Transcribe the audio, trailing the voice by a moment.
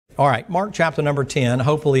All right, Mark chapter number 10.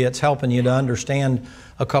 Hopefully it's helping you to understand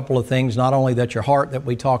a couple of things. Not only that your heart that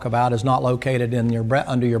we talk about is not located in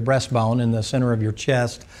under your breastbone in the center of your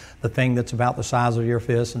chest, the thing that's about the size of your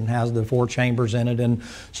fist and has the 4 chambers in it and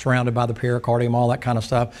surrounded by the pericardium, all that kind of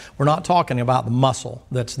stuff. We're not talking about the muscle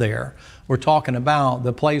that's there. We're talking about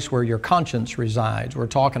the place where your conscience resides. We're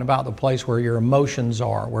talking about the place where your emotions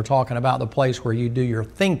are. We're talking about the place where you do your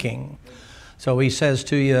thinking. So he says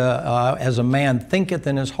to you, as a man thinketh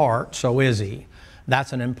in his heart, so is he.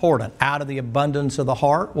 That's an important. Out of the abundance of the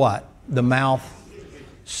heart, what? The mouth.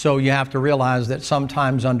 So you have to realize that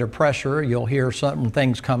sometimes under pressure, you'll hear certain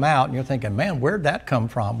things come out and you're thinking, man, where'd that come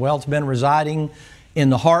from? Well, it's been residing in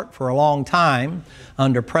the heart for a long time.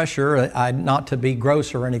 Under pressure, not to be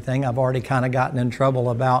gross or anything, I've already kind of gotten in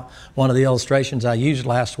trouble about one of the illustrations I used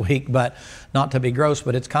last week, but not to be gross,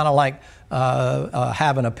 but it's kind of like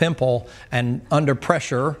having a pimple and under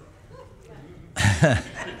pressure.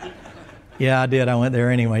 Yeah, I did. I went there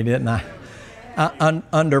anyway, didn't I?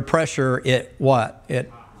 Under pressure, it what? It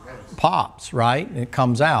pops, right? It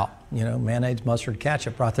comes out. You know, mayonnaise, mustard,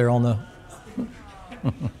 ketchup right there on the...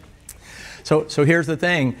 So here's the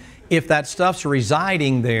thing. If that stuff's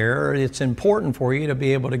residing there, it's important for you to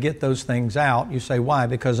be able to get those things out. You say, why?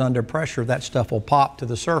 Because under pressure, that stuff will pop to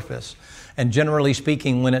the surface. And generally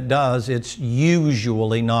speaking, when it does, it's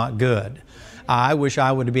usually not good. I wish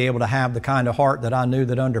I would be able to have the kind of heart that I knew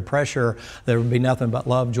that under pressure, there would be nothing but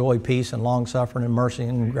love, joy, peace, and long-suffering and mercy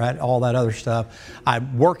and all that other stuff.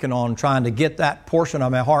 I'm working on trying to get that portion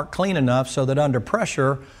of my heart clean enough so that under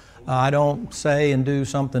pressure, I don't say and do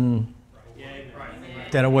something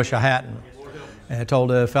that I wish I hadn't. And I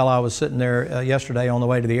told a fellow I was sitting there yesterday on the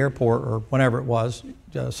way to the airport, or whenever it was,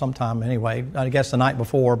 sometime anyway, I guess the night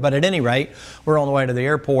before. But at any rate, we're on the way to the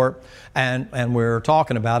airport and we're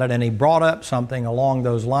talking about it, and he brought up something along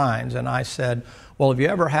those lines. And I said, well, have you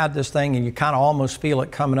ever had this thing and you kind of almost feel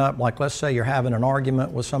it coming up? Like, let's say you're having an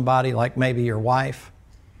argument with somebody, like maybe your wife,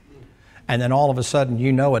 and then all of a sudden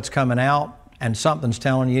you know it's coming out and something's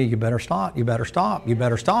telling you, you better stop, you better stop, you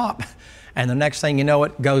better stop. And the next thing you know,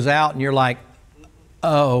 it goes out and you're like,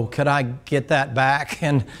 oh, could I get that back?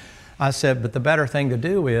 And I said, but the better thing to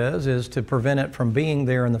do is to prevent it from being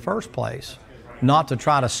there in the first place. Not to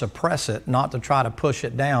try to suppress it, not to try to push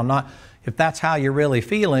it down. If that's how you're really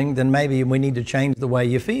feeling, then maybe we need to change the way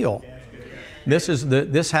you feel. This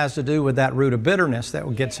has to do with that root of bitterness that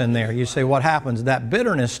gets in there. You say, what happens? That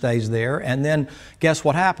bitterness stays there, and then guess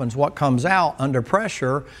what happens? What comes out under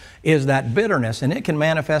pressure is that bitterness, and it can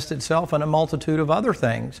manifest itself in a multitude of other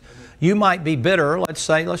things. You might be bitter. Let's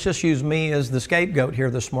just use me as the scapegoat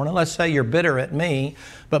here this morning. Let's say you're bitter at me,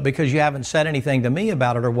 but because you haven't said anything to me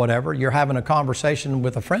about it or whatever, you're having a conversation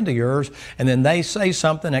with a friend of yours, and then they say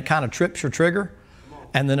something that kind of trips your trigger,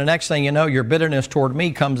 and then the next thing you know, your bitterness toward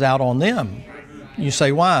me comes out on them. You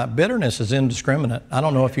say, why? Bitterness is indiscriminate. I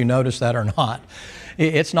don't know if you noticed that or not.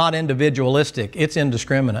 It's not individualistic. It's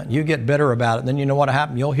indiscriminate. You get bitter about it, then you know what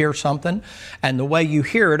happened. You'll hear something, and the way you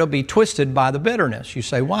hear it will be twisted by the bitterness. You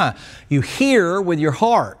say, why? You hear with your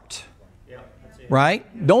heart,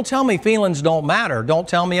 right? Don't tell me feelings don't matter. Don't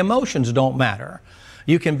tell me emotions don't matter.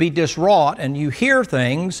 You can be diswrought and you hear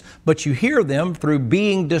things, but you hear them through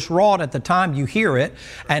being diswrought at the time you hear it.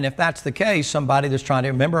 And if that's the case, somebody that's trying to...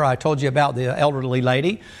 Remember I told you about the elderly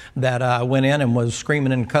lady that went in and was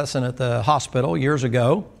screaming and cussing at the hospital years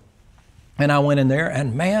ago. And I went in there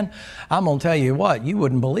and man, I'm going to tell you what, you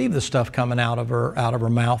wouldn't believe the stuff coming out of her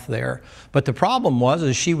mouth there. But the problem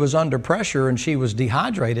is she was under pressure and she was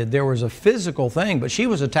dehydrated. There was a physical thing, but she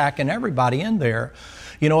was attacking everybody in there.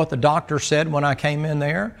 You know what the doctor said when I came in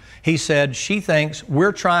there? He said, she thinks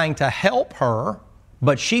we're trying to help her,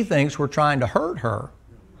 but she thinks we're trying to hurt her.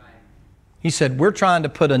 He said, we're trying to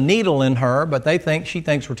put a needle in her, but she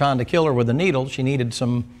thinks we're trying to kill her with a needle. She needed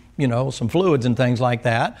some fluids and things like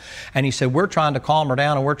that. And he said, we're trying to calm her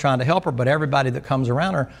down and we're trying to help her, but everybody that comes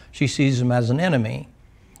around her, she sees them as an enemy.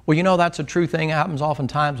 Well, you know, that's a true thing that happens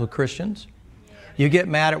oftentimes with Christians. You get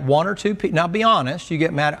mad at one or two people. Now, be honest. You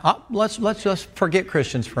get mad at... let's just forget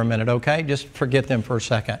Christians for a minute, okay? Just forget them for a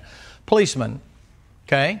second. Policemen,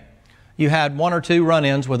 okay? You had one or two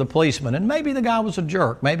run-ins with a policeman, and maybe the guy was a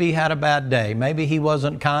jerk. Maybe he had a bad day. Maybe he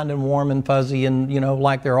wasn't kind and warm and fuzzy and,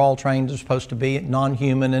 like they're all trained are supposed to be,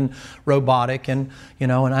 non-human and robotic. And,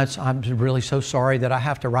 and I'm really so sorry that I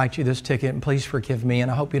have to write you this ticket, and please forgive me,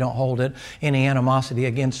 and I hope you don't hold any animosity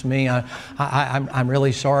against me. I'm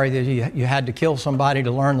really sorry that you had to kill somebody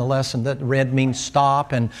to learn the lesson that red means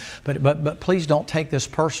stop. But please don't take this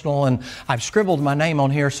personal, and I've scribbled my name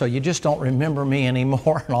on here so you just don't remember me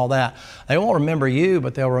anymore and all that. They won't remember you,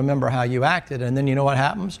 but they'll remember how you acted. And then you know what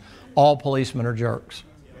happens? All policemen are jerks.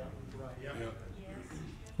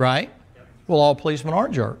 right? Well, all policemen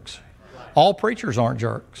aren't jerks. All preachers aren't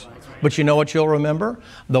jerks. But you know what you'll remember?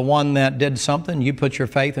 The one that did something you put your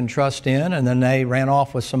faith and trust in, and then they ran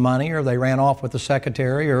off with some money, or they ran off with the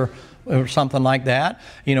secretary, or something like that.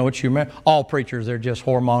 You know what you remember? All preachers, they're just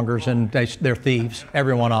whoremongers, and they're thieves,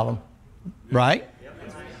 every one of them. Right?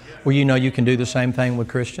 Well, you know you can do the same thing with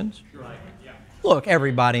Christians. Look,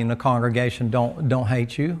 everybody in the congregation don't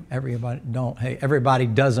hate you. Everybody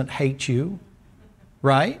doesn't hate you.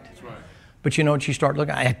 Right? But you know what you start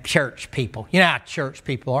looking at? Church people. You know how church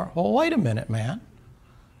people are. Well, wait a minute, man.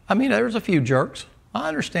 I mean, there's a few jerks. I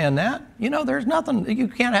understand that. You know, there's nothing, you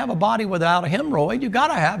can't have a body without a hemorrhoid. You got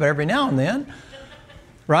to have it every now and then.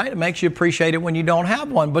 Right? It makes you appreciate it when you don't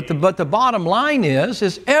have one. But the bottom line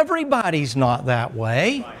is everybody's not that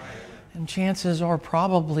way. And chances are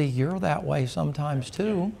probably you're that way sometimes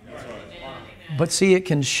too. But see, it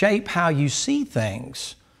can shape how you see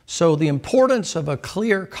things. So the importance of a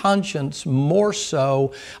clear conscience more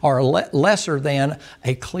so or lesser than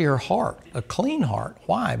a clear heart, a clean heart.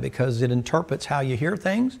 Why? Because it interprets how you hear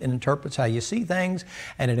things, it interprets how you see things,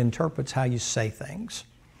 and it interprets how you say things.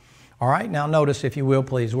 All right, now notice, if you will,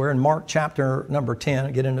 please, we're in Mark chapter number 10.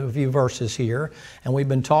 I'll get into a few verses here, and we've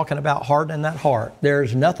been talking about hardening that heart.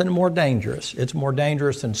 There's nothing more dangerous. It's more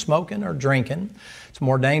dangerous than smoking or drinking. It's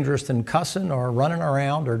more dangerous than cussing or running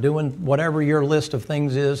around or doing whatever your list of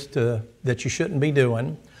things is that you shouldn't be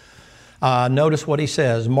doing. Notice what he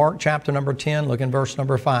says. Mark chapter number 10, look in verse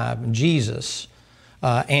number 5. And Jesus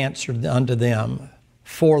answered unto them,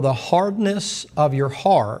 "For the hardness of your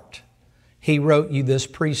heart He wrote you this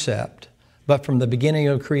precept. But from the beginning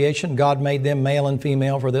of creation, God made them male and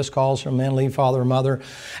female. For this cause shall man leave father and mother,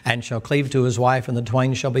 and shall cleave to his wife, and the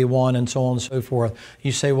twain shall be one," and so on and so forth.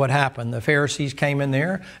 You say, what happened? The Pharisees came in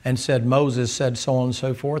there and said, Moses said so on and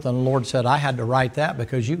so forth. And the Lord said, I had to write that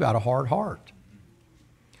because you got a hard heart.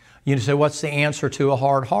 You say, what's the answer to a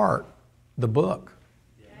hard heart? The book.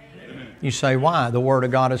 You say, why? The Word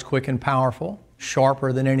of God is quick and powerful,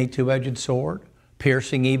 sharper than any two-edged sword,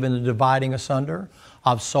 piercing even the dividing asunder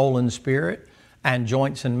of soul and spirit and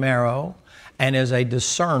joints and marrow, and is a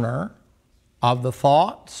discerner of the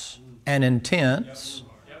thoughts and intents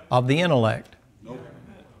of the intellect,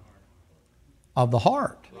 of the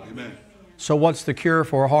heart. Amen. So what's the cure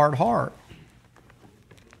for a hard heart?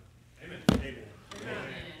 Amen.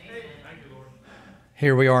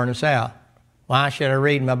 Here we are in the South. Why should I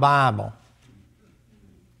read my Bible?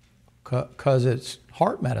 Because it's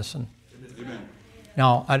heart medicine. Amen.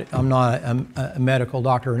 Now, I'm not a medical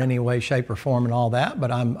doctor in any way, shape, or form and all that, but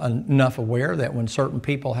I'm enough aware that when certain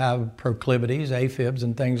people have proclivities, AFibs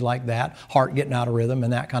and things like that, heart getting out of rhythm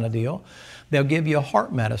and that kind of deal, they'll give you a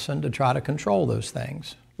heart medicine to try to control those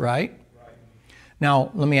things, right? Now,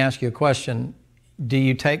 let me ask you a question. Do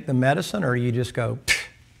you take the medicine, or you just go,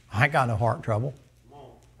 I ain't got no heart trouble?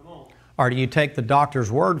 Or do you take the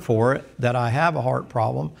doctor's word for it that I have a heart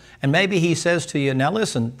problem? And maybe he says to you, now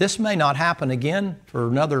listen, this may not happen again for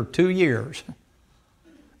another 2 years.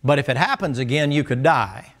 But if it happens again, you could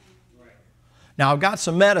die. Now I've got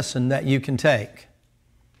some medicine that you can take.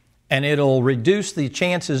 And it'll reduce the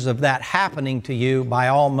chances of that happening to you by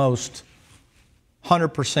almost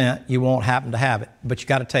 100%. You won't happen to have it. But you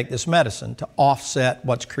got to take this medicine to offset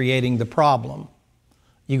what's creating the problem.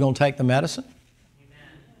 You going to take the medicine?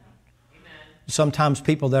 Sometimes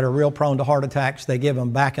people that are real prone to heart attacks, they give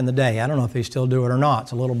them back in the day. I don't know if they still do it or not.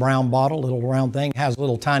 It's a little brown bottle, little round thing. It has a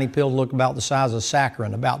little tiny pill, look about the size of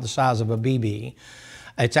saccharin, about the size of a BB.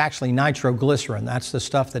 It's actually nitroglycerin. That's the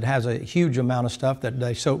stuff that has a huge amount of stuff that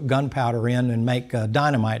they soak gunpowder in and make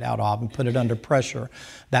dynamite out of and put it under pressure.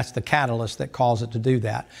 That's the catalyst that causes it to do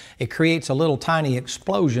that. It creates a little tiny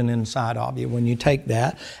explosion inside of you when you take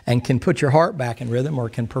that, and can put your heart back in rhythm, or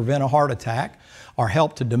can prevent a heart attack, or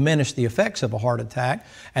help to diminish the effects of a heart attack.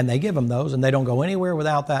 And they give them those, and they don't go anywhere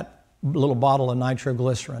without that little bottle of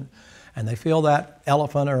nitroglycerin. And they feel that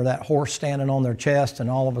elephant or that horse standing on their chest, and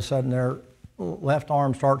all of a sudden their left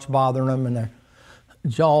arm starts bothering them, and their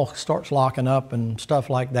jaw starts locking up and stuff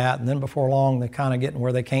like that. And then before long, they're kind of getting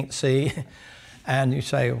where they can't see. And you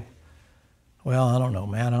say, well, I don't know,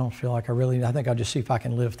 man. I don't feel like I think I'll just see if I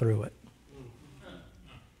can live through it.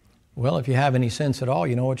 Well, if you have any sense at all,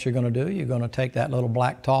 you know what you're going to do? You're going to take that little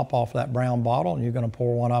black top off that brown bottle, and you're going to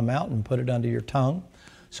pour one of them out and put it under your tongue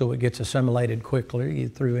so it gets assimilated quickly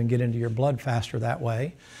through and get into your blood faster that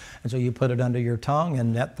way. And so you put it under your tongue,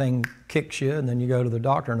 and that thing kicks you, and then you go to the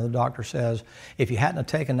doctor, and the doctor says, if you hadn't have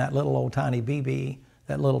taken that little old tiny BB,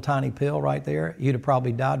 that little tiny pill right there, you'd have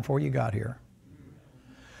probably died before you got here.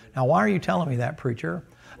 Now, why are you telling me that, preacher?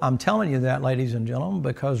 I'm telling you that, ladies and gentlemen,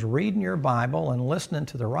 because reading your Bible and listening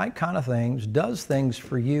to the right kind of things does things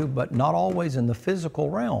for you, but not always in the physical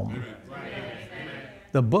realm.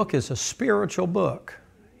 The book is a spiritual book.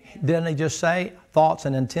 Didn't he just say thoughts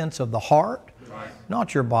and intents of the heart,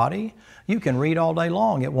 not your body? You can read all day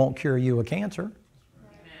long. It won't cure you of cancer.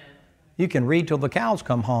 You can read till the cows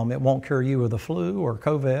come home. It won't cure you of the flu or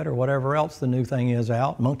COVID or whatever else the new thing is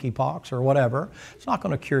out, monkeypox or whatever. It's not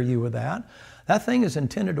going to cure you with that. That thing is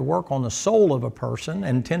intended to work on the soul of a person,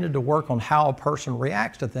 and intended to work on how a person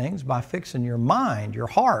reacts to things by fixing your mind, your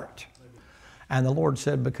heart. And the Lord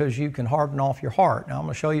said, because you can harden off your heart. Now I'm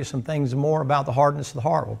going to show you some things more about the hardness of the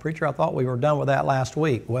heart. Well, preacher, I thought we were done with that last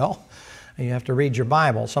week. Well, you have to read your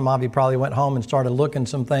Bible. Some of you probably went home and started looking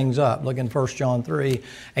some things up, looking 1 John 3,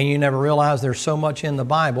 and you never realized there's so much in the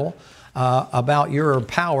Bible about your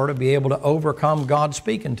power to be able to overcome God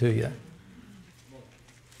speaking to you.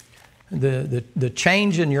 The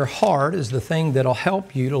change in your heart is the thing that'll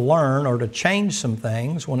help you to learn or to change some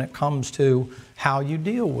things when it comes to how you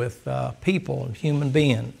deal with people and human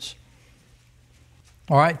beings.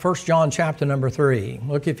 All right, 1 John chapter number 3.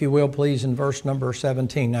 Look, if you will, please, in verse number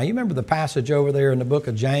 17. Now, you remember the passage over there in the book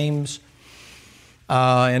of James?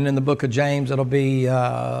 And in the book of James, it'll be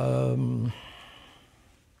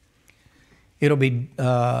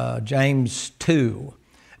James 2.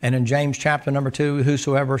 And in James chapter number 2,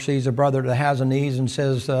 whosoever sees a brother that has a need and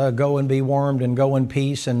says, go and be warmed and go in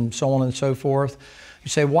peace and so on and so forth. You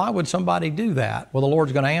say, why would somebody do that? Well, the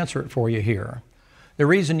Lord's going to answer it for you here. The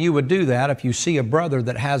reason you would do that, if you see a brother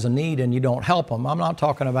that has a need and you don't help him, I'm not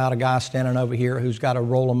talking about a guy standing over here who's got a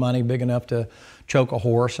roll of money big enough to choke a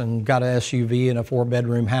horse and got an SUV and a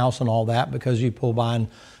 4-bedroom house and all that because you pull by and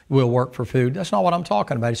will work for food. That's not what I'm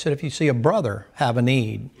talking about. He said if you see a brother have a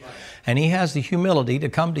need and he has the humility to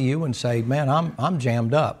come to you and say, man, I'm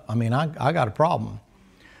jammed up. I mean, I got a problem.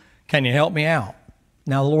 Can you help me out?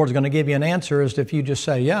 Now the Lord's going to give you an answer as if you just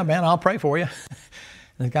say, yeah, man, I'll pray for you.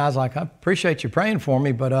 And the guy's like, I appreciate you praying for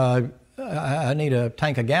me, but I need a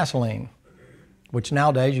tank of gasoline, which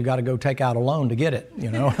nowadays you got to go take out a loan to get it,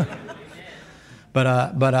 you know. but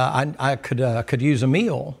I could use a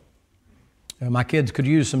meal. My kids could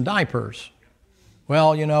use some diapers.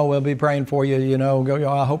 Well, you know, we'll be praying for you, you know.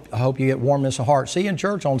 I hope you get warmness of heart. See you in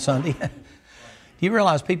church on Sunday. Do you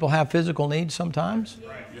realize people have physical needs sometimes?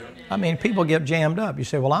 I mean, people get jammed up. You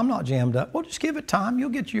say, well, I'm not jammed up. Well, just give it time.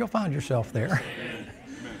 You'll find yourself there.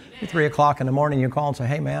 At 3 o'clock in the morning, you call and say,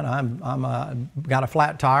 hey, man, I'm got a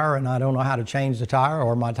flat tire and I don't know how to change the tire,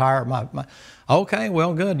 or my tire, okay,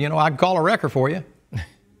 well, good. You know, I can call a wrecker for you.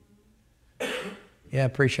 Yeah,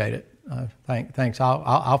 appreciate it. Thanks.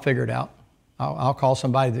 I'll figure it out. I'll call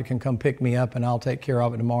somebody that can come pick me up and I'll take care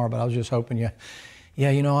of it tomorrow. But I was just hoping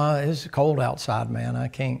yeah, you know, it's cold outside, man. I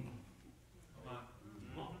can't.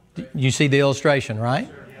 You see the illustration, right?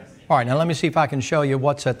 All right, now let me see if I can show you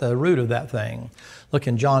what's at the root of that thing. Look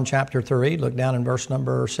in John chapter 3. Look down in verse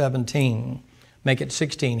number 17. Make it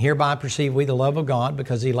 16. Hereby perceive we the love of God,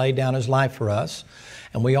 because He laid down His life for us.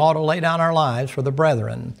 And we ought to lay down our lives for the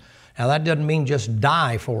brethren. Now that doesn't mean just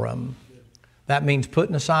die for them. That means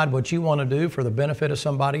putting aside what you want to do for the benefit of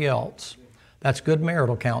somebody else. That's good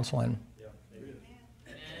marital counseling.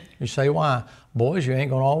 You say, why? Boys, you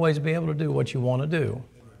ain't going to always be able to do what you want to do.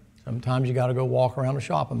 Sometimes you got to go walk around a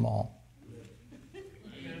shopping mall.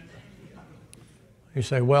 You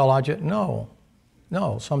say, well,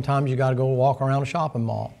 no. Sometimes you got to go walk around a shopping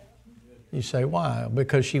mall. You say, why?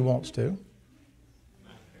 Because she wants to.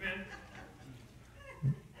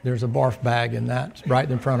 There's a barf bag in that right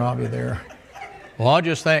in front of you there. Well, I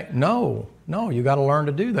just think, no, you got to learn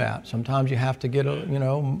to do that. Sometimes you have to get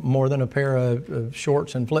more than a pair of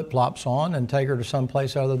shorts and flip-flops on and take her to some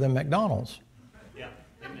place other than McDonald's.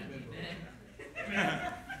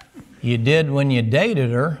 You did when you dated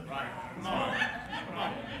her.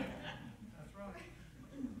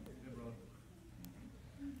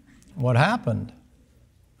 What happened?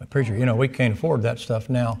 Preacher, you know, we can't afford that stuff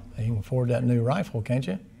now. You can afford that new rifle, can't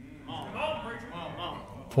you?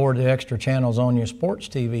 Afford the extra channels on your sports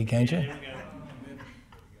TV, can't you?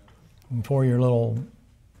 And for your little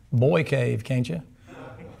boy cave, can't you?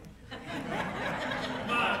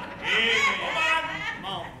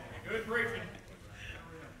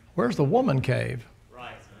 Where's the woman cave?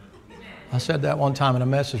 I said that one time in a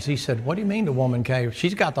message. He said, what do you mean the woman cave?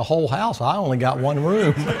 She's got the whole house. I only got one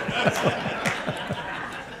room.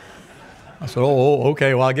 I said, oh,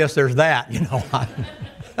 okay, well, I guess there's that, you know.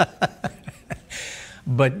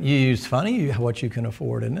 But it's funny what you can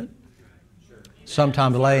afford, isn't it?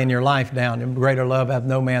 Sometimes laying your life down. Greater love hath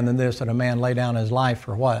no man than this, that a man lay down his life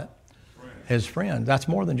for what? His friend. That's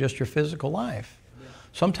more than just your physical life.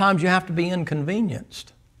 Sometimes you have to be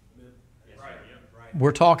inconvenienced.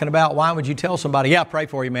 We're talking about, why would you tell somebody, yeah, pray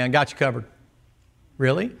for you, man, got you covered.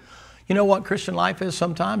 Really? You know what Christian life is?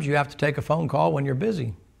 Sometimes you have to take a phone call when you're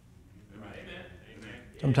busy.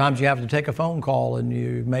 Sometimes you have to take a phone call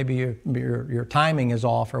and maybe your timing is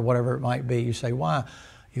off or whatever it might be. You say, why?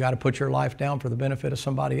 You got to put your life down for the benefit of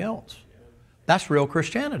somebody else. That's real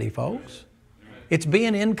Christianity, folks. It's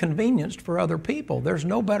being inconvenienced for other people. There's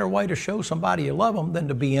no better way to show somebody you love them than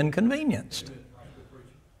to be inconvenienced.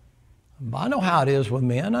 I know how it is with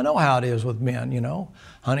men. I know how it is with men, you know.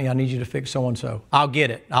 Honey, I need you to fix so-and-so. I'll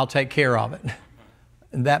get it. I'll take care of it.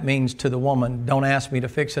 And that means to the woman, don't ask me to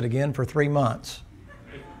fix it again for 3 months.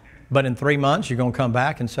 But in 3 months, you're going to come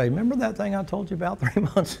back and say, remember that thing I told you about 3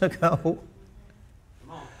 months ago?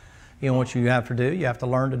 You know what you have to do? You have to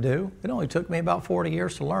learn to do. It only took me about 40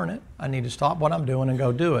 years to learn it. I need to stop what I'm doing and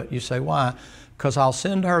go do it. You say, why? Because I'll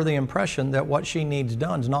send her the impression that what she needs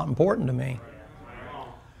done is not important to me.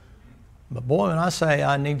 But boy, when I say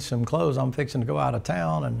I need some clothes, I'm fixing to go out of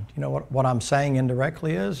town, and you know what I'm saying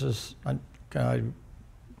indirectly is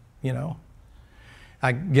you know,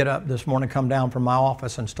 I get up this morning, come down from my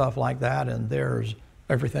office and stuff like that, and there's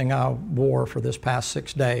everything I wore for this past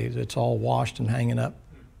 6 days. It's all washed and hanging up.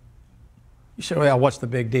 You say, well, what's the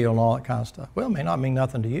big deal and all that kind of stuff? Well, it may not mean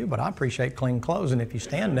nothing to you, but I appreciate clean clothes, and if you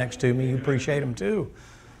stand next to me, you appreciate them too.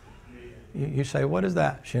 You say, what is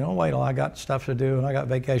that? She don't wait till I got stuff to do, and I got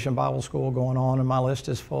Vacation Bible School going on, and my list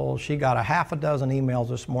is full. She got a half a dozen emails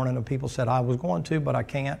this morning of people said, I was going to, but I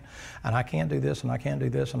can't, and I can't do this, and I can't do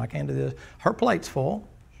this, and I can't do this. Her plate's full.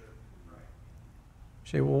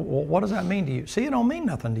 She, well, what does that mean to you? See, it don't mean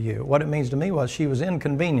nothing to you. What it means to me was she was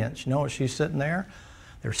inconvenienced. You know what? She's sitting there.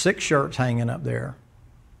 There's 6 shirts hanging up there.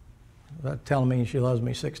 That's telling me she loves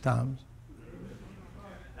me 6 times.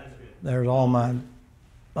 There's all my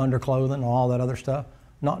underclothing and all that other stuff.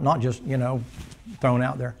 Not just, you know, thrown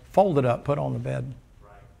out there. Folded up, put on the bed.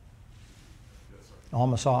 All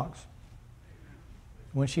my socks.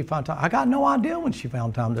 When she found time, I got no idea when she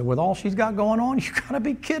found time. That with all she's got going on, you got to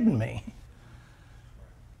be kidding me.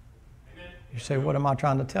 You say, what am I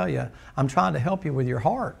trying to tell you? I'm trying to help you with your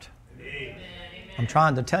heart. I'm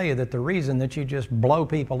trying to tell you that the reason that you just blow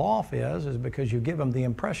people off is because you give them the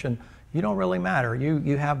impression you don't really matter.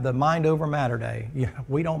 You have the mind over matter day.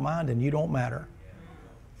 We don't mind and you don't matter.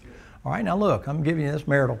 All right, now look, I'm giving you this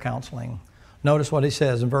marital counseling. Notice what he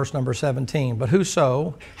says in verse number 17. But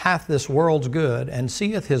whoso hath this world's good and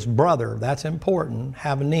seeth his brother, that's important,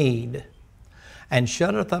 have need, and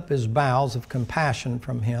shutteth up his bowels of compassion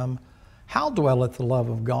from him, how dwelleth the love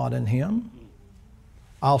of God in him?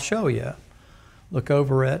 I'll show you. Look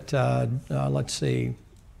over at, let's see,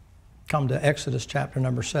 come to Exodus chapter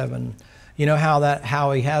number 7. You know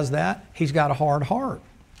how he has that? He's got a hard heart.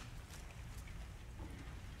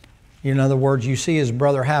 In other words, you see his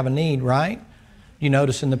brother have a need, right? You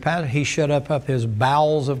notice in the passage, he shut up his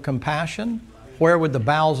bowels of compassion. Where would the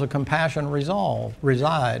bowels of compassion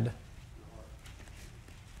reside?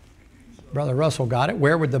 Brother Russell got it.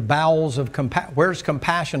 Where would the bowels of compassion, where's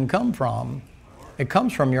compassion come from? It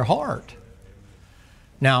comes from your heart.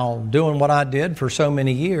 Now, doing what I did for so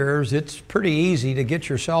many years, it's pretty easy to get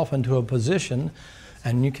yourself into a position,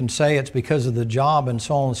 and you can say it's because of the job and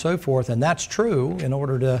so on and so forth, and that's true. In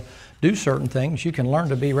order to do certain things, you can learn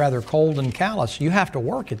to be rather cold and callous. You have to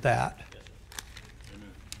work at that.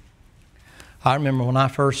 I remember when I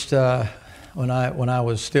first, when I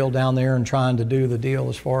was still down there and trying to do the deal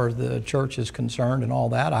as far as the church is concerned and all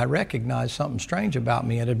that, I recognized something strange about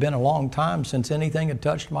me. It had been a long time since anything had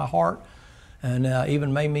touched my heart and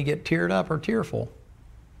even made me get teared up or tearful.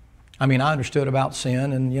 I mean, I understood about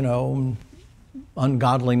sin and, you know,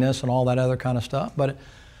 ungodliness and all that other kind of stuff, but,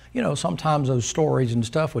 you know, sometimes those stories and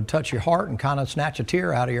stuff would touch your heart and kind of snatch a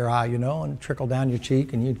tear out of your eye, you know, and trickle down your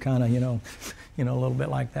cheek, and you'd kind of, you know, a little bit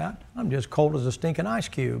like that. I'm just cold as a stinking ice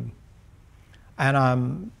cube. And I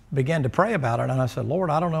began to pray about it, and I said,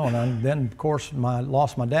 Lord, I don't know. And then, of course,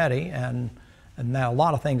 lost my daddy, and now a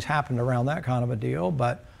lot of things happened around that kind of a deal,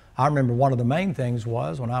 but I remember one of the main things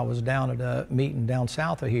was when I was down at a meeting down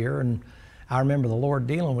south of here, and I remember the Lord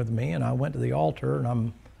dealing with me, and I went to the altar, and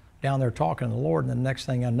I'm down there talking to the Lord, and the next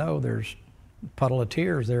thing I know, there's a puddle of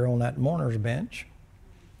tears there on that mourner's bench.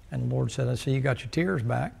 And the Lord said, I see you got your tears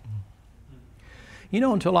back. You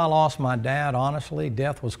know, until I lost my dad, honestly,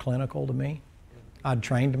 death was clinical to me. I'd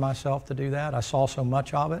trained myself to do that. I saw so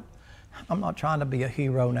much of it. I'm not trying to be a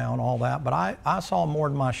hero now and all that, but I saw more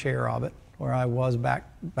than my share of it where I was back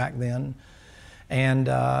then, and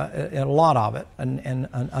a lot of it, and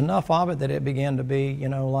enough of it that it began to be, you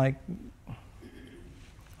know, like,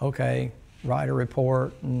 okay, write a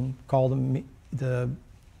report and call the the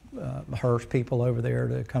Hearst people over there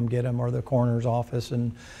to come get him, or the coroner's office,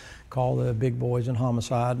 and call the big boys in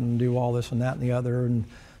homicide and do all this and that and the other and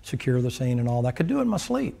secure the scene and all that. I could do it in my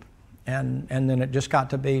sleep. And then it just got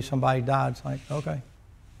to be somebody died. It's like, okay,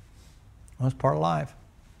 well, it's part of life.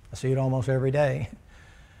 I see it almost every day.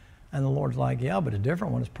 And the Lord's like, yeah, but a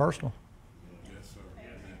different one is personal. Yes, sir.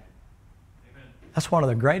 Amen. That's one of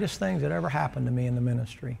the greatest things that ever happened to me in the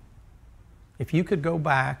ministry. If you could go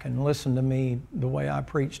back and listen to me the way I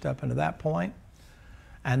preached up into that point,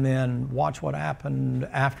 and then watch what happened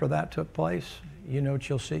after that took place, you know what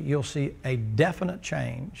you'll see? You'll see a definite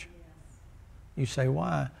change. You say,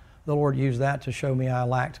 why? The Lord used that to show me I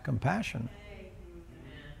lacked compassion.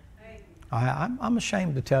 I'm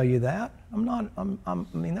ashamed to tell you that. I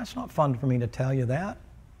mean, that's not fun for me to tell you that.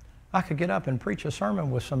 I could get up and preach a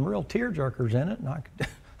sermon with some real tearjerkers in it, and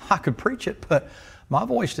I could preach it, but my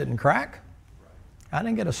voice didn't crack. I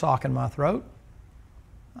didn't get a sock in my throat.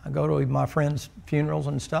 I go to my friends' funerals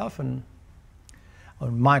and stuff, and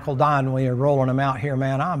when Michael died and we were rolling him out here,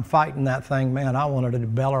 man, I'm fighting that thing, man. I wanted to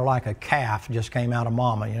beller like a calf just came out of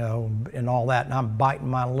mama, you know, and all that, and I'm biting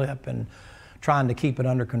my lip and trying to keep it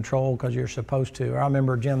under control because you're supposed to. I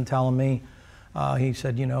remember Jim telling me, he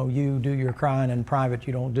said, you know, you do your crying in private,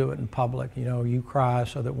 you don't do it in public. You know, you cry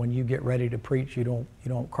so that when you get ready to preach, you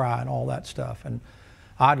don't cry and all that stuff. And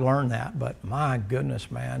I'd learned that, but my goodness,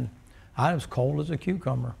 man, I was cold as a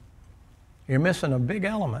cucumber. You're missing a big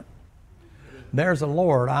element. There's the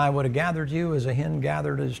Lord. I would have gathered you as a hen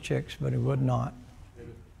gathered his chicks, but he would not.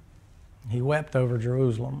 He wept over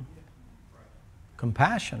Jerusalem.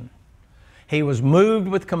 Compassion. He was moved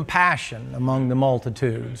with compassion among the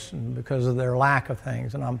multitudes because of their lack of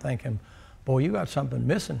things. And I'm thinking, boy, you got something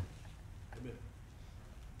missing.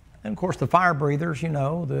 And of course, the fire breathers, you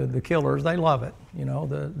know, the killers, they love it. You know,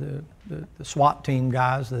 the SWAT team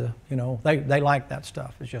guys, you know, they like that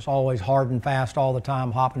stuff. It's just always hard and fast all the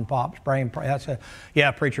time, hop and pop, spray and pray. That's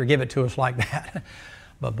yeah, preacher, give it to us like that.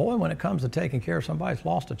 But boy, when it comes to taking care of somebody who's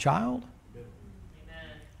lost a child,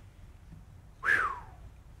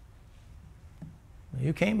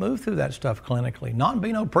 you can't move through that stuff clinically. Not and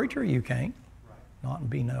be no preacher, you can't. Not and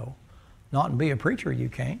be a preacher, you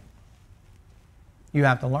can't. You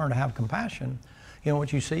have to learn to have compassion. You know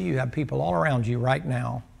what you see? You have people all around you right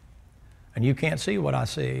now, and you can't see what I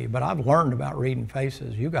see, but I've learned about reading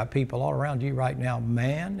faces. You got people all around you right now.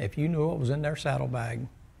 Man, if you knew what was in their saddlebag,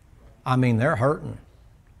 I mean, they're hurting.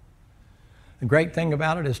 The great thing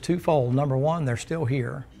about it is twofold. Number one, they're still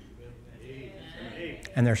here,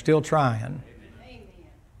 and they're still trying.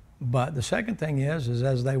 But the second thing is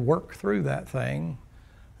as they work through that thing,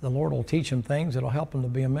 the Lord will teach them things that will help them to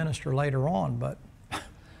be a minister later on. But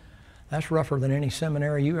that's rougher than any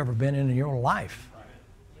seminary you've ever been in your life.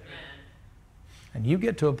 And you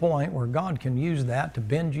get to a point where God can use that to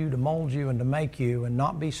bend you, to mold you, and to make you, and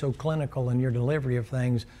not be so clinical in your delivery of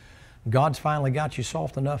things. God's finally got you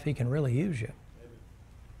soft enough He can really use you.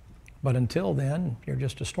 But until then, you're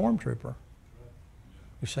just a stormtrooper.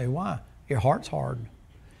 You say, why? Your heart's hard.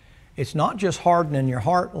 It's not just hardening your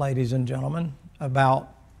heart, ladies and gentlemen, about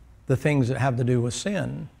the things that have to do with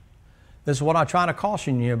sin. This is what I try to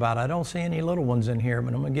caution you about. I don't see any little ones in here,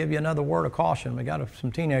 but I'm going to give you another word of caution. We got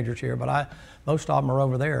some teenagers here, but most of them are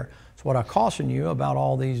over there. So what I caution you about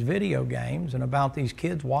all these video games and about these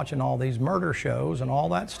kids watching all these murder shows and all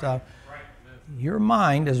that stuff, your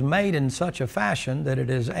mind is made in such a fashion that it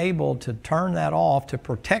is able to turn that off to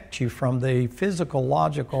protect you from the physical,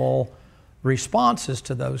 logical responses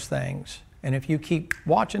to those things. And if you keep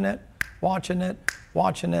watching it,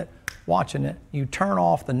 you turn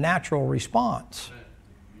off the natural response.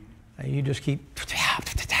 And you just keep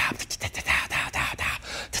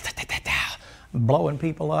blowing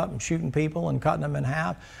people up and shooting people and cutting them in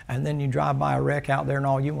half, and then you drive by a wreck out there and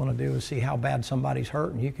all you want to do is see how bad somebody's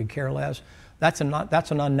hurt and you could care less. That's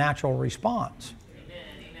an unnatural response.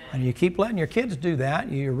 And you keep letting your kids do that,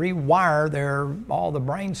 you rewire all the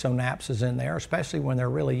brain synapses in there, especially when they're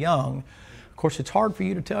really young. Of course, it's hard for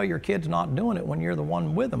you to tell your kids not doing it when you're the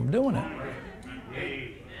one with them doing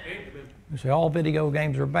it. You say, all video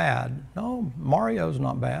games are bad. No, Mario's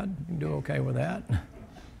not bad. You can do okay with that.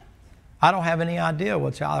 I don't have any idea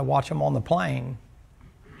I watch them on the plane.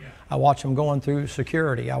 I watch them going through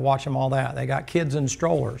security. I watch them all that. They got kids in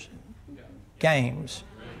strollers, games.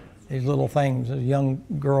 These little things. A young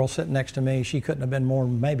girl sitting next to me, she couldn't have been more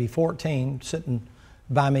than maybe 14, sitting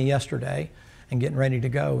by me yesterday and getting ready to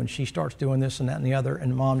go, and she starts doing this and that and the other,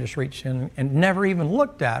 and Mom just reached in and never even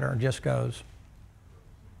looked at her and just goes,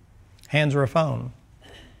 hands her a phone.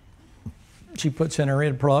 She puts in her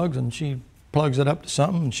ear plugs and she plugs it up to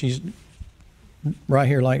something, and she's right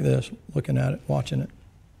here like this, looking at it, watching it.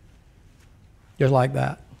 Just like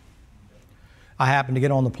that. I happened to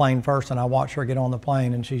get on the plane first, and I watched her get on the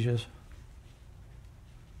plane, and she's just...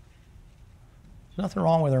 There's nothing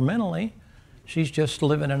wrong with her mentally. She's just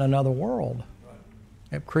living in another world.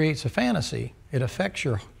 It creates a fantasy. It affects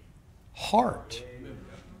your heart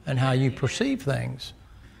and how you perceive things.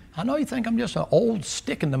 I know you think I'm just an old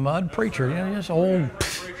stick in the mud preacher, just old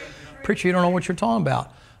preacher, you don't know what you're talking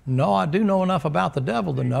about. No, I do know enough about the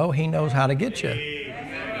devil to know he knows how to get you.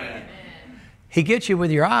 He gets you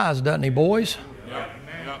with your eyes, doesn't he, boys?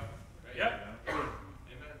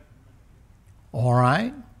 All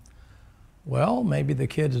right. Well, maybe the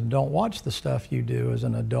kids don't watch the stuff you do as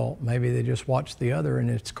an adult. Maybe they just watch the other and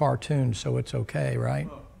it's cartoons, so it's okay, right?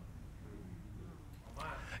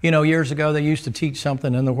 Years ago they used to teach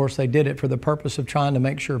something, and of course they did it for the purpose of trying to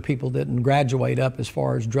make sure people didn't graduate up as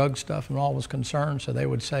far as drug stuff and all was concerned. So they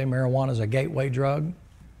would say marijuana is a gateway drug.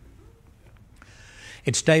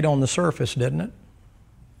 It stayed on the surface, didn't it?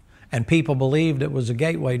 And people believed it was a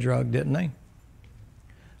gateway drug, didn't they?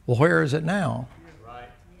 Well, where is it now?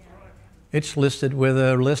 It's listed with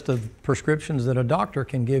a list of prescriptions that a doctor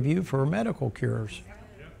can give you for medical cures.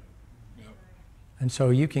 And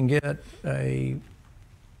so you can get a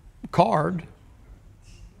card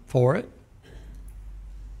for it.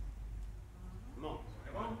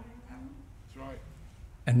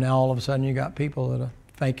 And now all of a sudden you got people that are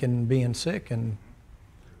thinking being sick, and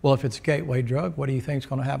well, if it's a gateway drug, what do you think is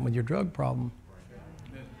going to happen with your drug problem?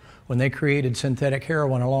 When they created synthetic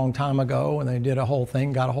heroin a long time ago, and they did a whole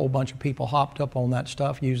thing, got a whole bunch of people hopped up on that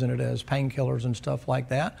stuff, using it as painkillers and stuff like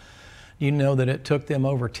that. You know that it took them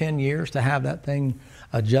over 10 years to have that thing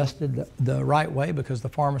adjusted the right way, because the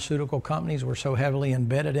pharmaceutical companies were so heavily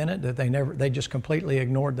embedded in it that they just completely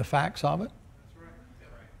ignored the facts of it.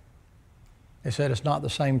 They said it's not the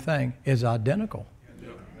same thing. It's identical.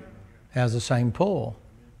 Has the same pull.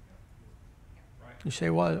 You say,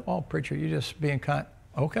 well, preacher, you're just being kind.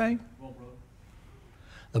 Okay.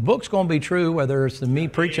 The book's going to be true whether it's me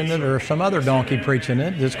preaching it or some other donkey preaching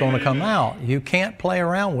it. It's going to come out. You can't play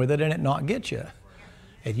around with it and it not get you.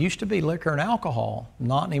 It used to be liquor and alcohol.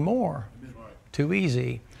 Not anymore. Too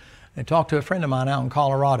easy. I talked to a friend of mine out in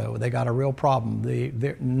Colorado. They got a real problem.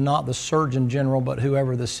 Not the Surgeon General, but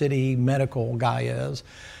whoever the city medical guy is.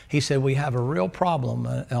 He said, we have a real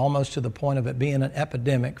problem, almost to the point of it being an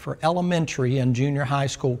epidemic for elementary and junior high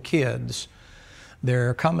school kids.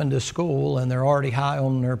 They're coming to school and they're already high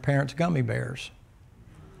on their parents' gummy bears,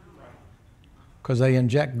 because they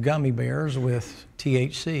inject gummy bears with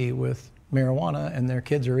THC, with marijuana, and their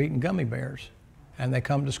kids are eating gummy bears. And they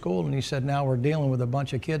come to school, and he said, now we're dealing with a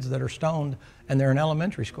bunch of kids that are stoned, and they're in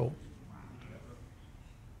elementary school.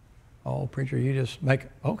 Oh, preacher, you just make,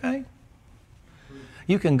 okay.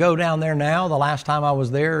 You can go down there now. The last time I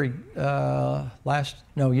was there, year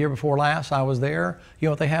before last, I was there. You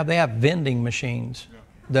know what they have? They have vending machines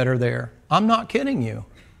that are there. I'm not kidding you.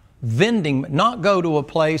 Vending, not go to a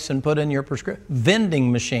place and put in your prescription.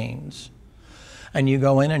 Vending machines. And you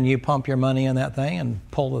go in and you pump your money in that thing and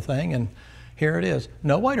pull the thing, and here it is.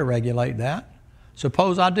 No way to regulate that.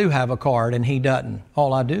 Suppose I do have a card and he doesn't.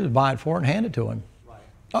 All I do is buy it for it and hand it to him.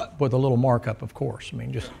 With a little markup, of course. I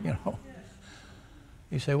mean, just,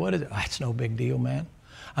 You say, what is it? It's no big deal, man.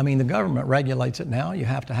 I mean, the government regulates it now. You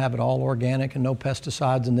have to have it all organic and no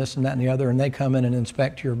pesticides and this and that and the other. And they come in and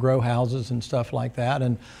inspect your grow houses and stuff like that.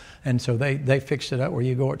 And so they fixed it up where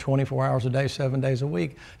you go at 24 hours a day, 7 days a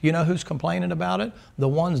week. You know who's complaining about it? The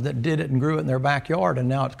ones that did it and grew it in their backyard, and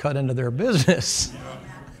now it's cut into their business.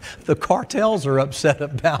 The cartels are upset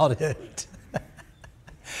about it.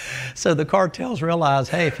 So the cartels realize,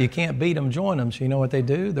 hey, if you can't beat them, join them. So you know what they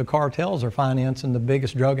do? The cartels are financing the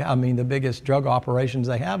biggest drug operations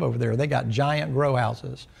they have over there. They got giant grow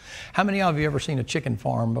houses. How many of you ever seen a chicken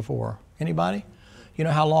farm before? Anybody? You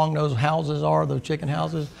know how long those houses are, those chicken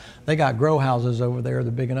houses? They got grow houses over there that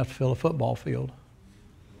are big enough to fill a football field.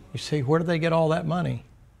 You see, where do they get all that money?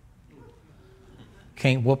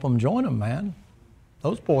 Can't whoop them, join them, man.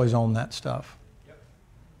 Those boys own that stuff.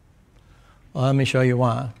 Well, let me show you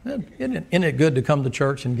why. Isn't it good to come to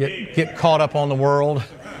church and get caught up on the world?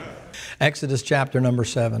 Exodus chapter number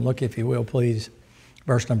 7. Look, if you will, please.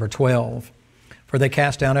 Verse number 12. For they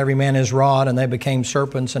cast down every man his rod, and they became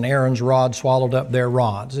serpents, and Aaron's rod swallowed up their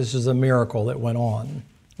rods. This is a miracle that went on,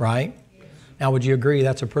 right? Yes. Now, would you agree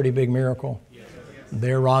that's a pretty big miracle? Yes.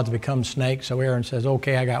 Their rods become snakes, so Aaron says,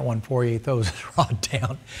 okay, I got one for you. He throws his rod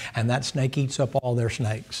down, and that snake eats up all their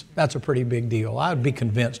snakes. That's a pretty big deal. I would be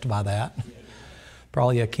convinced by that.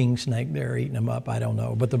 Probably a king snake there eating them up, I don't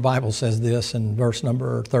know. But the Bible says this in verse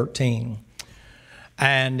number 13.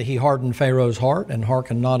 And he hardened Pharaoh's heart and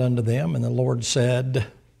hearkened not unto them. And the Lord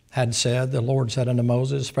the Lord said unto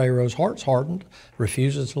Moses, Pharaoh's heart's hardened,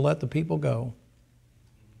 refuses to let the people go.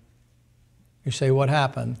 You say, what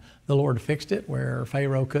happened? The Lord fixed it where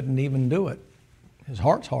Pharaoh couldn't even do it. His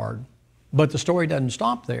heart's hard. But the story doesn't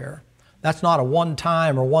stop there. That's not a one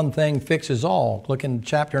time or one thing fixes all. Look in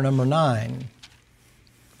chapter number 9.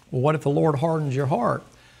 Well, what if the Lord hardens your heart?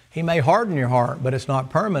 He may harden your heart, but it's not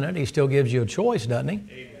permanent. He still gives you a choice, doesn't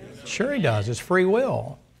he? Sure he does. It's free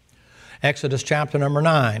will. Exodus chapter number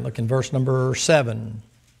 9. Look in verse number 7.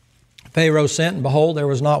 Pharaoh sent, and behold, there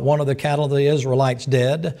was not one of the cattle of the Israelites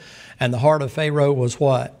dead. And the heart of Pharaoh was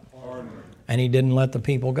what? Hardened. And he didn't let the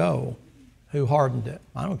people go. Who hardened it?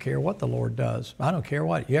 I don't care what the Lord does. I don't care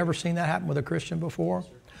what. You ever seen that happen with a Christian before?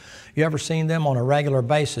 You ever seen them on a regular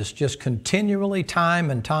basis, just continually, time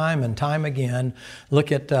and time and time again?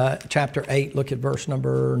 Look at chapter 8. Look at verse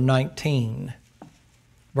number 19.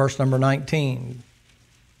 Verse number 19.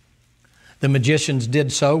 The magicians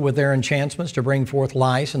did so with their enchantments to bring forth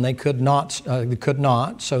lice, and they could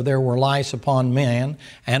not. So there were lice upon man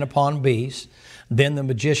and upon beasts. Then the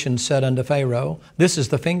magician said unto Pharaoh, This is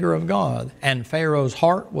the finger of God. And Pharaoh's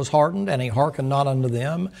heart was hardened, and he hearkened not unto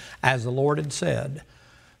them, as the Lord had said.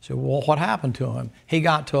 So, well, what happened to him? He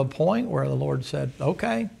got to a point where the Lord said,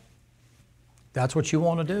 okay, that's what you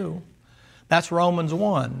want to do. That's Romans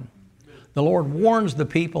 1. The Lord warns the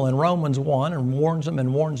people in Romans 1 and warns them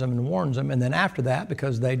and warns them and warns them. And then after that,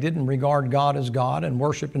 because they didn't regard God as God and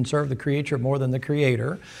worship and serve the creature more than the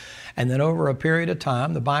Creator, and then over a period of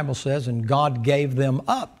time, the Bible says, and God gave them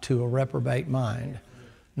up to a reprobate mind.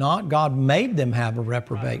 Not God made them have a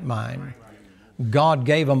reprobate mind. God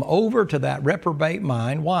gave them over to that reprobate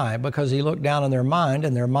mind. Why? Because He looked down in their mind,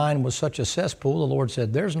 and their mind was such a cesspool, the Lord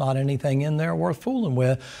said, there's not anything in there worth fooling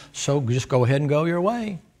with, so just go ahead and go your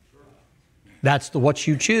way. That's what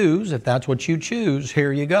you choose. If that's what you choose,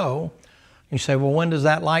 here you go. You say, well, when does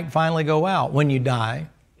that light finally go out? When you die.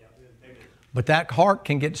 But that heart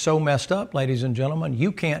can get so messed up, ladies and gentlemen,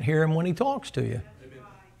 you can't hear Him when He talks to you.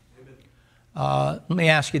 Let me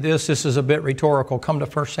ask you this. This is a bit rhetorical. Come to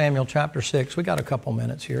 1 Samuel chapter 6. We got a couple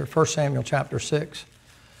minutes here. 1 Samuel chapter 6.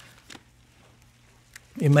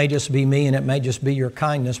 It may just be me and it may just be your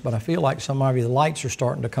kindness, but I feel like some of you, the lights are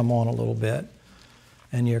starting to come on a little bit.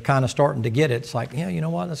 And you're kind of starting to get it. It's like, yeah, you know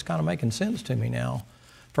what? That's kind of making sense to me now.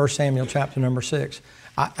 1 Samuel chapter number 6.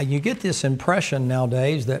 You get this impression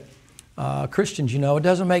nowadays that Christians, it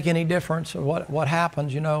doesn't make any difference what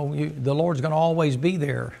happens. The Lord's going to always be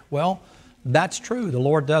there. Well, that's true. The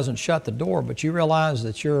Lord doesn't shut the door, but you realize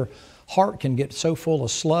that your heart can get so full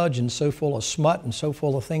of sludge and so full of smut and so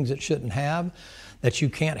full of things it shouldn't have that you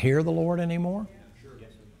can't hear the Lord anymore.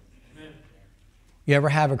 You ever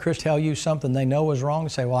have a Christian tell you something they know is wrong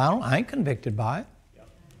and say, well, I ain't convicted by it.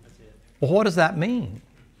 Well, what does that mean?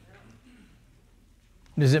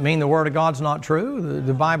 Does it mean the Word of God's not true?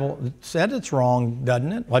 The Bible said it's wrong,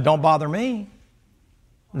 doesn't it? Well, it don't bother me.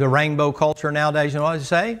 The rainbow culture nowadays, you know what they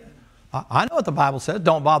say? I know what the Bible says,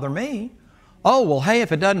 don't bother me. Oh, well, hey,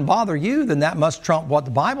 if it doesn't bother you, then that must trump what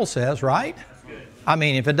the Bible says, right? I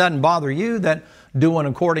mean, if it doesn't bother you, that doing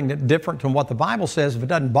according to different from what the Bible says, if it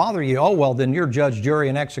doesn't bother you, oh, well, then you're judge, jury,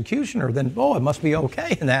 and executioner, then, oh, it must be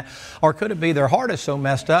okay in that. Or could it be their heart is so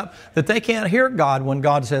messed up that they can't hear God when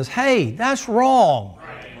God says, hey, that's wrong.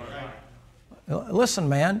 Listen,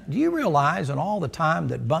 man, do you realize in all the time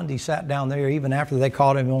that Bundy sat down there, even after they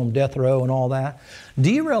caught him on death row and all that, do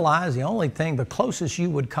you realize the only thing, the closest you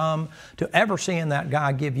would come to ever seeing that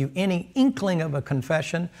guy give you any inkling of a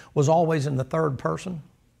confession was always in the third person?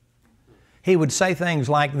 He would say things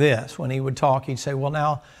like this when he would talk. He'd say, well,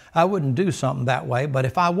 now, I wouldn't do something that way, but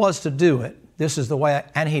if I was to do it, this is the way,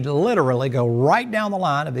 and he'd literally go right down the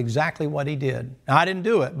line of exactly what he did. Now, I didn't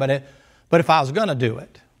do it, but if I was going to do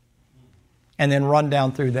it, and then run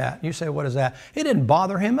down through that. You say, what is that? It didn't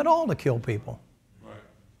bother him at all to kill people. Right.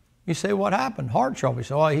 You say, what happened? Heart trouble. You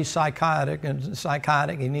say, oh, he's psychotic,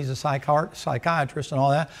 he needs a psychiatrist and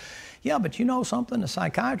all that. Yeah, but you know something? A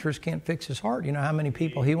psychiatrist can't fix his heart. You know how many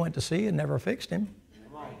people he went to see and never fixed him?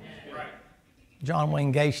 Right. John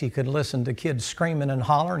Wayne Gacy could listen to kids screaming and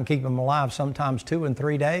holler and keep them alive sometimes 2 and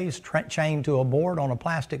 3 days, chained to a board on a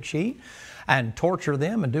plastic sheet, and torture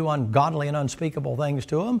them and do ungodly and unspeakable things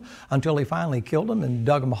to them until he finally killed them and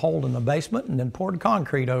dug them a hole in the basement and then poured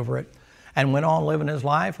concrete over it and went on living his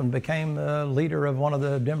life and became the leader of one of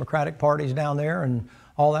the Democratic parties down there and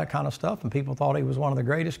all that kind of stuff. And people thought he was one of the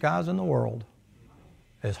greatest guys in the world.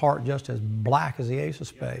 His heart just as black as the ace of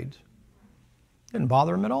spades. Didn't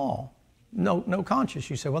bother him at all. No conscience.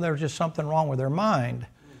 You say, well, there's just something wrong with their mind.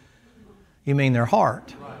 You mean their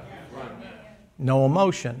heart. No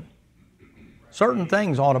emotion. Certain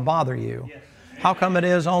things ought to bother you. How come it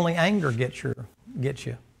is only anger gets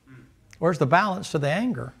you? Where's the balance to the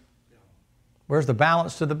anger? Where's the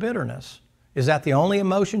balance to the bitterness? Is that the only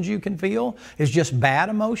emotions you can feel? Is just bad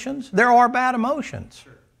emotions? There are bad emotions.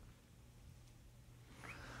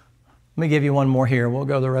 Let me give you one more here. We'll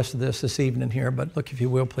go the rest of this evening here, but look, if you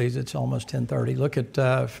will, please. It's almost 10:30. Look at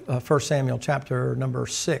 1 Samuel chapter number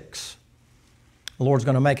 6. The Lord's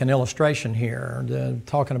going to make an illustration here,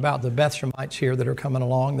 talking about the Bethshemites here that are coming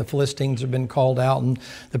along. The Philistines have been called out, and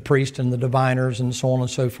the priests and the diviners and so on and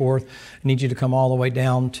so forth. I need you to come all the way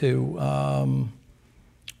down to,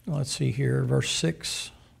 let's see here, verse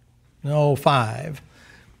 5.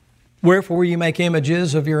 Wherefore you make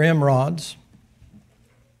images of your emerods.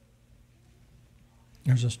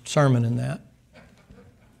 There's a sermon in that.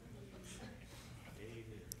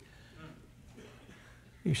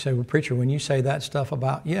 You say, well, preacher, when you say that stuff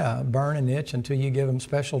about, burn and itch until you give them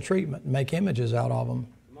special treatment, make images out of them.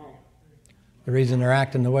 The reason they're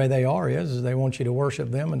acting the way they are is they want you to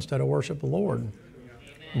worship them instead of worship the Lord.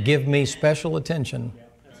 Give me special attention.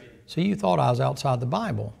 So you thought I was outside the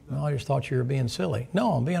Bible. No, I just thought you were being silly.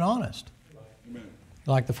 No, I'm being honest.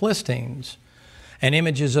 Like the Philistines. And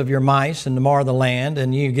images of your mice and to mar the land,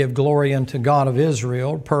 and you give glory unto God of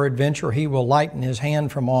Israel. Peradventure he will lighten his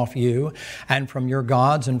hand from off you, and from your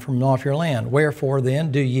gods, and from off your land. Wherefore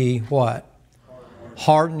then do ye what?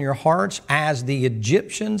 Harden your hearts, as the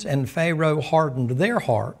Egyptians and Pharaoh hardened their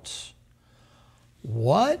hearts.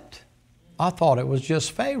 What? I thought it was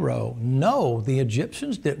just Pharaoh. No, the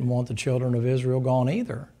Egyptians didn't want the children of Israel gone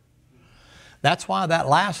either. That's why that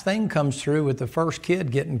last thing comes through with the first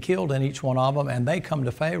kid getting killed in each one of them, and they come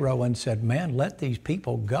to Pharaoh and said, man, let these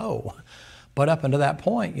people go. But up until that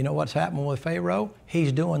point, you know what's happening with Pharaoh?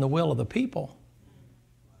 He's doing the will of the people.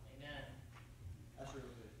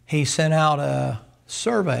 He sent out a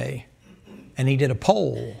survey, and he did a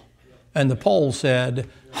poll. And the poll said,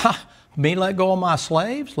 me let go of my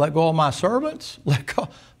slaves? Let go of my servants? Let go.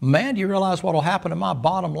 Man, do you realize what will happen to my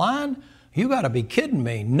bottom line? You got to be kidding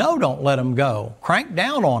me. No, don't let them go. Crank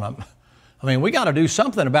down on them. I mean, we got to do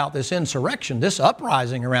something about this insurrection, this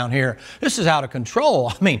uprising around here. This is out of control.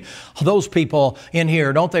 I mean, those people in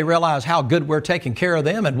here, don't they realize how good we're taking care of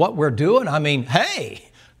them and what we're doing? I mean, hey,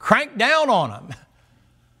 crank down on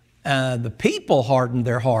them. The people hardened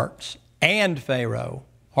their hearts, and Pharaoh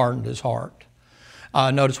hardened his heart.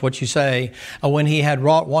 Notice what you say. When he had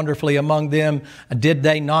wrought wonderfully among them, did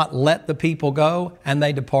they not let the people go, and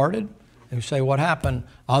they departed? You say, what happened?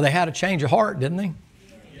 They had a change of heart, didn't they?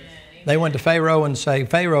 They went to Pharaoh and say,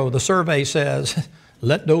 Pharaoh, the survey says,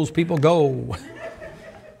 let those people go.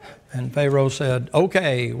 And Pharaoh said,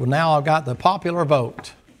 okay, well now I've got the popular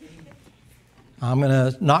vote. I'm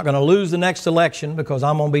not going to lose the next election because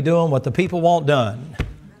I'm going to be doing what the people want done,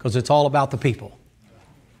 because it's all about the people.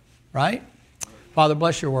 Right? Father,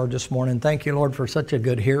 bless your word this morning. Thank you, Lord, for such a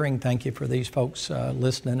good hearing. Thank you for these folks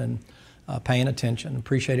listening and paying attention.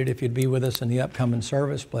 Appreciate it if you'd be with us in the upcoming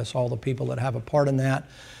service. Bless all the people that have a part in that,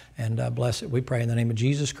 and bless it, we pray, in the name of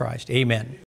Jesus Christ. Amen.